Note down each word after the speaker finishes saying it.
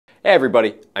Hey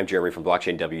everybody, I'm Jeremy from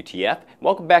Blockchain WTF, and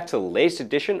welcome back to the latest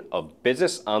edition of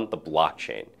Business on the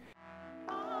Blockchain.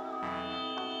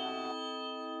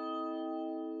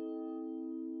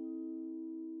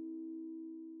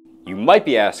 You might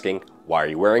be asking, why are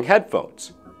you wearing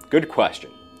headphones? Good question.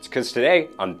 It's because today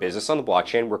on Business on the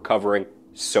Blockchain we're covering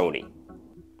Sony.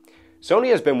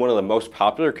 Sony has been one of the most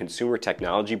popular consumer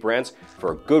technology brands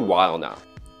for a good while now.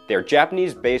 They're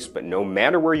Japanese-based, but no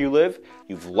matter where you live,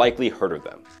 you've likely heard of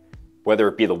them. Whether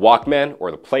it be the Walkman or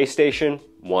the PlayStation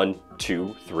 1,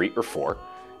 2, 3, or 4,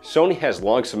 Sony has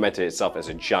long cemented itself as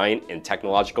a giant in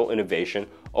technological innovation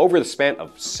over the span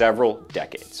of several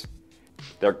decades.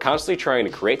 They're constantly trying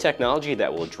to create technology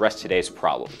that will address today's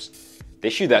problems. The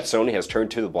issue that Sony has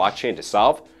turned to the blockchain to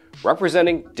solve,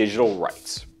 representing digital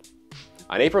rights.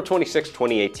 On April 26,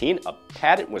 2018, a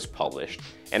patent was published,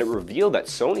 and it revealed that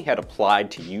Sony had applied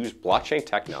to use blockchain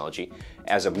technology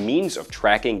as a means of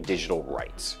tracking digital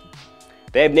rights.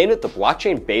 They have named it the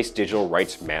Blockchain-Based Digital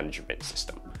Rights Management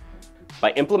System.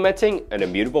 By implementing an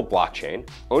immutable blockchain,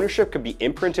 ownership could be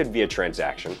imprinted via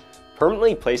transaction,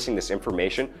 permanently placing this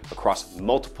information across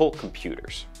multiple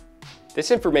computers. This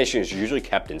information is usually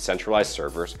kept in centralized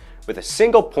servers with a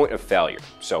single point of failure,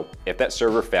 so if that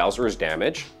server fails or is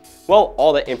damaged, well,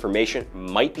 all that information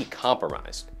might be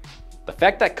compromised. The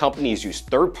fact that companies use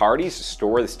third parties to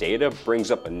store this data brings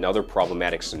up another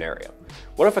problematic scenario.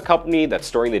 What if a company that's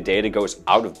storing the data goes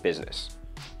out of business?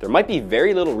 There might be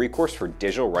very little recourse for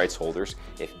digital rights holders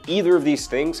if either of these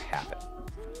things happen.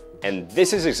 And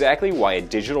this is exactly why a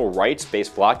digital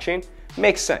rights-based blockchain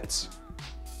makes sense.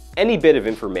 Any bit of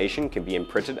information can be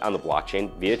imprinted on the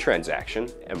blockchain via transaction,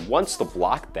 and once the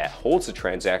block that holds the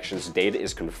transaction's data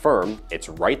is confirmed, it's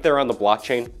right there on the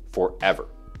blockchain forever.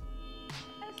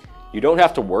 You don't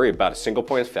have to worry about a single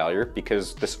point of failure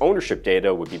because this ownership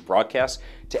data would be broadcast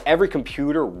to every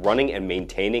computer running and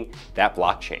maintaining that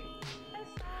blockchain.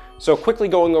 So quickly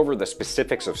going over the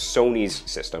specifics of Sony's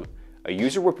system, a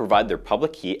user would provide their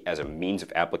public key as a means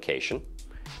of application.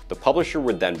 The publisher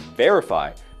would then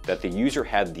verify that the user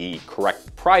had the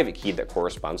correct private key that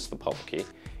corresponds to the public key,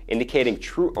 indicating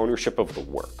true ownership of the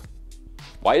work.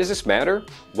 Why does this matter?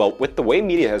 Well, with the way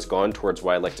media has gone towards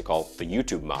what I like to call the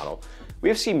YouTube model, we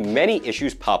have seen many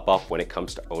issues pop up when it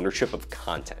comes to ownership of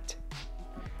content.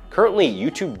 Currently,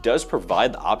 YouTube does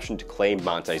provide the option to claim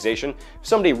monetization if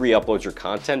somebody re-uploads your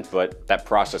content, but that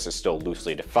process is still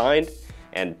loosely defined,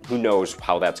 and who knows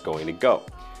how that's going to go.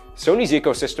 Sony's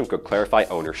ecosystem could clarify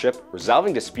ownership,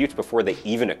 resolving disputes before they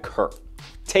even occur.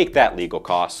 Take that, legal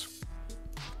costs.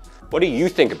 What do you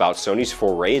think about Sony's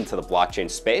foray into the blockchain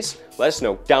space? Let us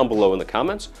know down below in the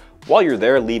comments. While you're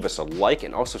there, leave us a like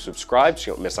and also subscribe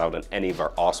so you don't miss out on any of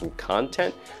our awesome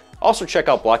content. Also check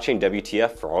out Blockchain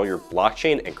WTF for all your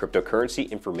blockchain and cryptocurrency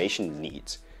information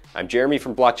needs. I'm Jeremy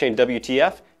from Blockchain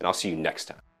WTF, and I'll see you next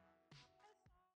time.